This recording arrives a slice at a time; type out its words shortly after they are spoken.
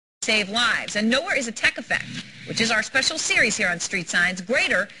save lives. And nowhere is a tech effect, which is our special series here on Street Science,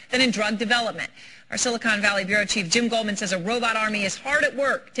 greater than in drug development. Our Silicon Valley Bureau Chief Jim Goldman says a robot army is hard at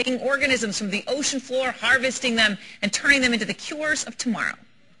work, taking organisms from the ocean floor, harvesting them, and turning them into the cures of tomorrow.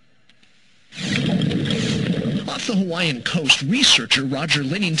 Off the Hawaiian coast, researcher Roger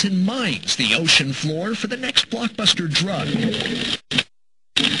Linnington mines the ocean floor for the next blockbuster drug,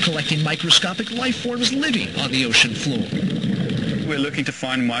 collecting microscopic life forms living on the ocean floor. We're looking to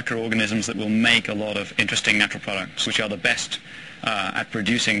find microorganisms that will make a lot of interesting natural products, which are the best at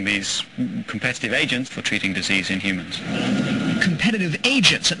producing these competitive agents for treating disease in humans. Competitive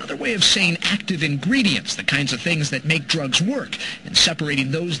agents, another way of saying active ingredients, the kinds of things that make drugs work, and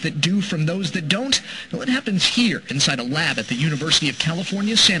separating those that do from those that don't. Well, it happens here inside a lab at the University of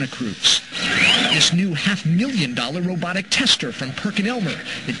California, Santa Cruz. This new $500,000 robotic tester from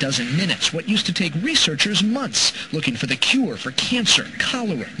PerkinElmer. It does in minutes what used to take researchers months, looking for the cure for cancer,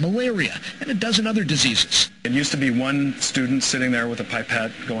 cholera, malaria, and a dozen other diseases. It used to be one student sitting there with a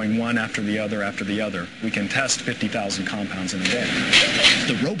pipette going one after the other after the other. We can test 50,000 compounds in a day.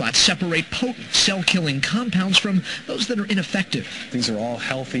 The robots separate potent cell-killing compounds from those that are ineffective. These are all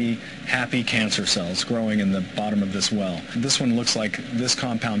healthy, happy cancer cells growing in the bottom of this well. This one looks like this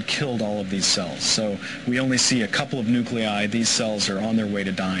compound killed all of these cells. So we only see a couple of nuclei. These cells are on their way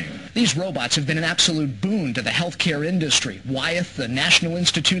to dying. These robots have been an absolute boon to the healthcare industry. Wyeth, the National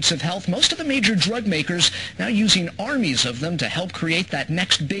Institutes of Health, most of the major drug makers now using armies of them to help create that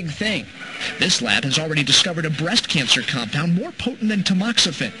next big thing. This lab has already discovered a breast cancer compound more potent than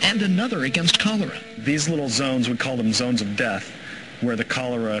tamoxifen and another against cholera. These little zones, we call them zones of death, where the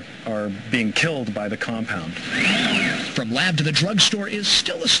cholera are being killed by the compound. From lab to the drugstore is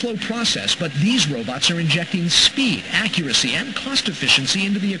still a slow process, but these robots are injecting speed, accuracy, and cost efficiency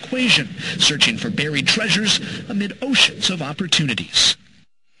into the equation, searching for buried treasures amid oceans of opportunities.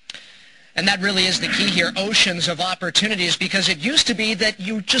 And that really is the key here, oceans of opportunities, because it used to be that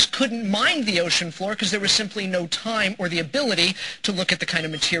you just couldn't mine the ocean floor because there was simply no time or the ability to look at the kind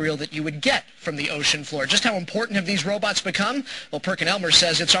of material that you would get from the ocean floor. Just how important have these robots become? Well, PerkinElmer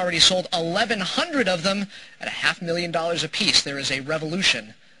says it's already sold 1,100 of them at $500,000 apiece. There is a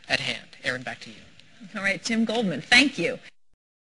revolution at hand. Aaron, back to you. All right, Jim Goldman, thank you.